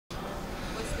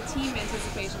team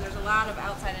anticipation? There's a lot of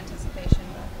outside anticipation.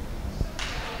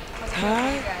 How's it feel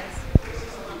for you guys?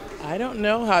 I don't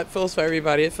know how it feels for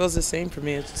everybody. It feels the same for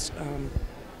me. It's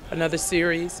another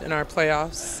series in our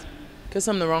playoffs. Guess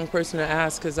I'm the wrong person to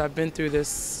ask because I've been through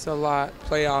this a lot,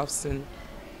 playoffs and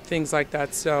things like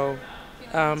that. So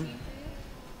I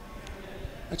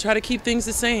try to keep things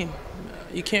the same.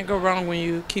 You can't go wrong when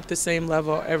you keep the same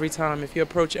level every time. If you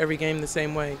approach every game the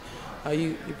same way,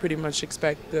 you pretty much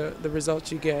expect the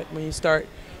results you get. When you start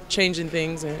changing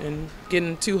things and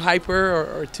getting too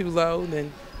hyper or too low,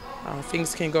 then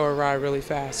things can go awry really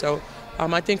fast. So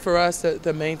I think for us,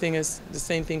 the main thing is the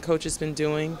same thing Coach has been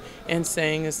doing and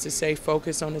saying is to stay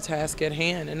focused on the task at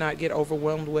hand and not get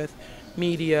overwhelmed with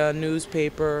media,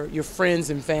 newspaper, your friends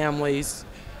and families,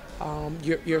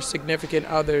 your significant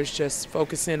others. Just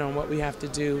focus in on what we have to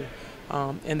do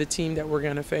and the team that we're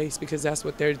going to face, because that's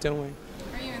what they're doing.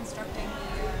 Are you instructing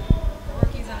the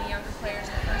rookies and the younger players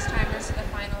the first timers to the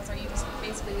finals? Are you just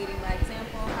basically leading by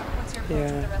example? What's your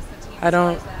approach with the rest of the team?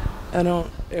 I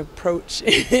don't approach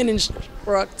and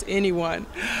instruct anyone.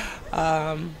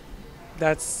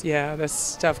 That's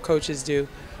stuff coaches do.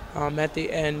 At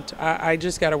the end, I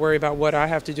just got to worry about what I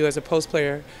have to do as a post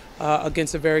player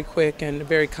against a very quick and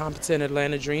very competent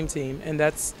Atlanta Dream team, and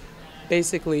that's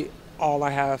basically all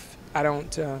I have. I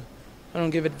don't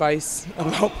give advice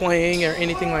about playing or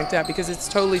anything like that, because it's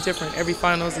totally different. Every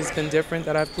finals has been different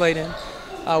that I've played in,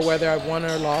 whether I've won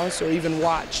or lost or even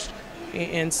watched.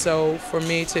 And so for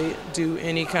me to do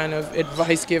any kind of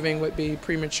advice giving would be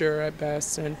premature at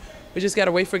best. And we just got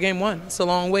to wait for game one. It's a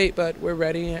long wait, but we're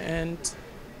ready, and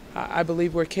I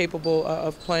believe we're capable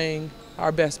of playing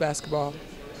our best basketball. Do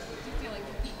you feel like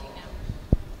you're peaking now?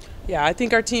 Yeah, I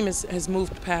think our team has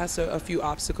moved past a few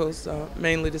obstacles,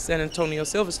 mainly the San Antonio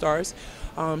Silver Stars,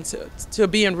 to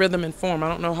be in rhythm and form. I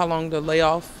don't know how long the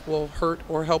layoff will hurt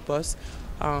or help us,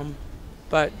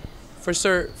 but for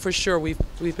sure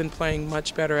we've been playing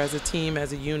much better as a team,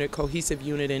 as a unit, cohesive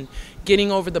unit, and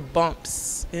getting over the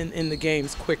bumps in the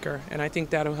games quicker, and I think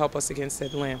that'll help us against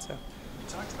Atlanta. You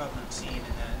talked about routine, and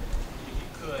then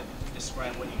if you could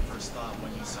describe what you first thought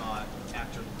when you saw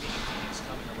after the game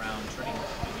coming around, turning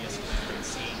maybe yesterday and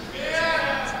seeing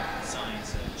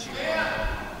signs and cheering.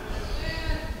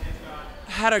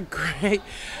 Had a great.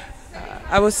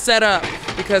 I was set up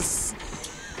because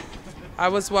I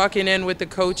was walking in with the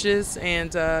coaches,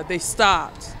 and they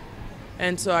stopped.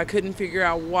 And so I couldn't figure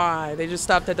out why. They just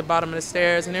stopped at the bottom of the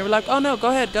stairs, and they were like, oh, no, go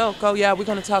ahead, go. Yeah, we're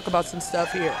going to talk about some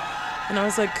stuff here. And I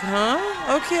was like,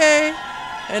 huh? Okay.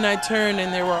 And I turned,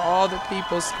 and there were all the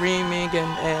people screaming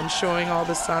and showing all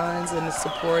the signs and the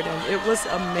support, and it was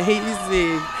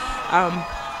amazing.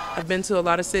 I've been to a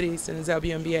lot of cities in the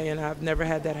WNBA, and I've never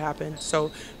had that happen.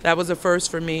 So that was a first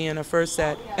for me, and a first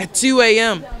at 2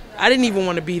 a.m. I didn't even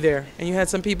want to be there. And you had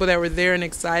some people that were there and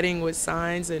exciting with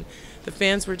signs, and the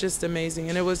fans were just amazing.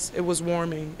 And it was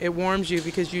warming. It warms you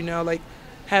because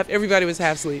everybody was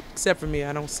half asleep, except for me.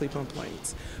 I don't sleep on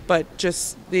planes. But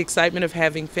just the excitement of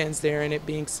having fans there and it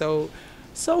being so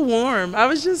warm. I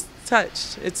was just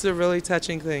touched. It's a really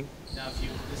touching thing. Now,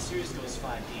 if the series goes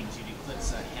 5 games, you'd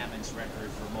eclipse Hammond's record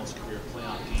for most career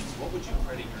playoff games. What would you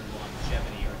credit your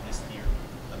longevity or your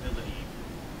ability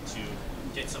to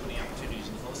get so many opportunities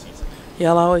in the postseason?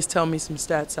 Yeah, I always tell me some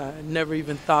stats I never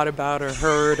even thought about or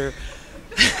heard, or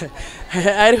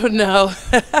I don't know.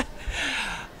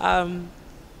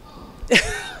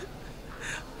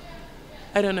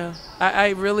 I don't know.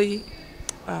 I really,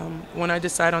 when I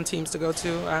decide on teams to go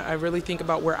to, I really think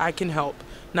about where I can help,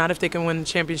 not if they can win the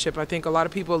championship. I think a lot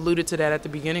of people alluded to that at the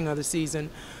beginning of the season.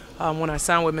 When I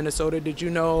signed with Minnesota, did you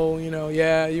know, you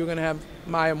were going to have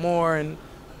Maya Moore, and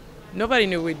nobody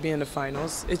knew we'd be in the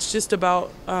finals. It's just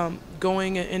about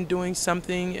going and doing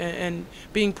something and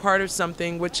being part of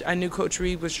something, which I knew Coach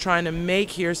Reed was trying to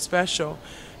make here special.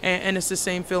 And it's the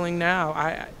same feeling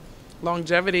now.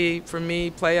 Longevity for me,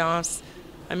 playoffs.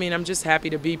 I mean, I'm just happy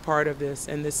to be part of this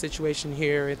and this situation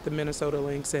here at the Minnesota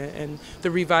Lynx and the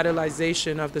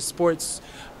revitalization of the sports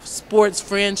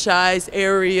franchise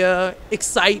area,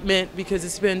 excitement, because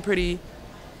it's been pretty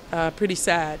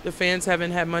sad. The fans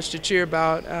haven't had much to cheer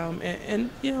about, and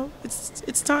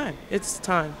it's time. It's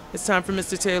time. It's time for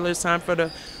Mr. Taylor. It's time for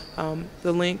the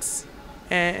Lynx,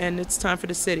 and it's time for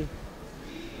the city.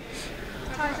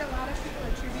 Taj, a lot of people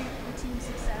attribute the team's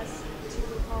success to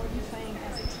all of you playing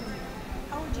as a team.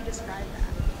 How would you describe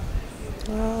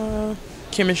that?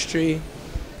 Chemistry,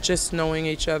 just knowing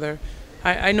each other,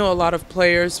 I know a lot of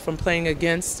players from playing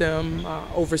against them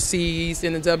overseas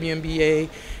in the WNBA,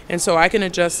 and so I can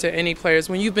adjust to any players.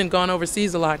 When you've been gone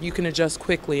overseas a lot, you can adjust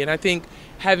quickly, and I think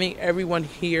having everyone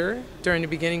here during the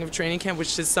beginning of training camp,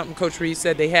 which is something Coach Reed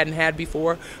said they hadn't had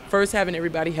before. First, having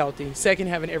everybody healthy. Second,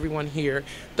 having everyone here.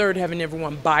 Third, having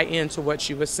everyone buy into what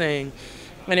she was saying,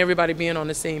 and everybody being on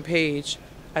the same page,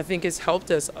 I think it's helped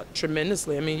us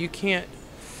tremendously. I mean, you can't.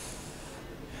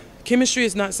 Chemistry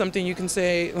is not something you can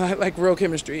say like real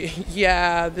chemistry.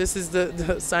 Yeah, this is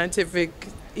the scientific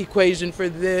equation for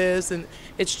this, and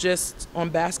it's just on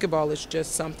basketball. It's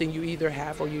just something you either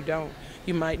have or you don't.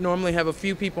 You might normally have a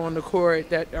few people on the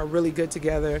court that are really good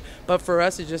together, but for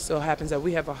us, it just so happens that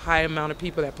we have a high amount of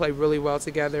people that play really well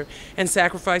together and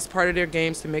sacrifice part of their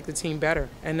games to make the team better,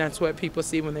 and that's what people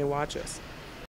see when they watch us.